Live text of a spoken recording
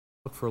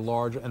look for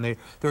large, and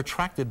they're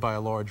attracted by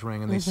a large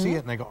ring, and they see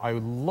it and they go, I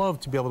would love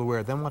to be able to wear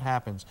it. Then what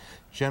happens?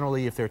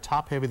 Generally, if they're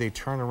top heavy, they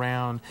turn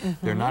around,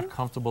 they're not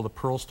comfortable, the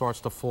pearl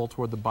starts to fall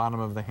toward the bottom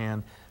of the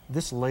hand.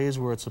 This lays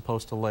where it's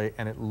supposed to lay,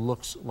 and it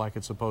looks like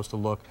it's supposed to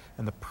look,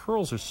 and the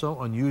pearls are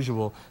so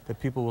unusual that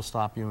people will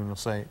stop you and you'll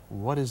say,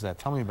 what is that?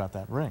 Tell me about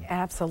that ring.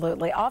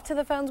 Absolutely. Off to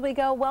the phones we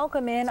go.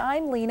 Welcome in.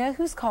 I'm Lena.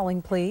 Who's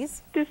calling,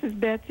 please? This is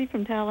Betsy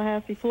from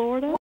Tallahassee,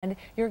 Florida. And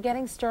you're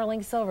getting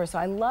sterling silver, so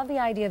I love the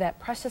idea, that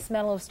precious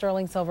metal of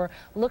sterling silver.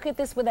 Look at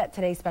this with that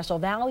today's special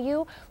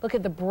value. Look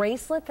at the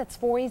bracelet. That's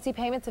 4 easy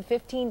payments of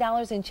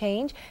 $15 and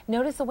change.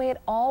 Notice the way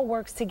it all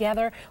works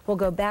together. We'll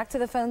go back to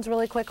the phones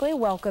really quickly.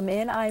 Welcome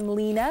in. I'm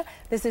Lena.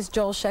 This is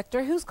Joel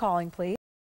Schechter. Who's calling, please?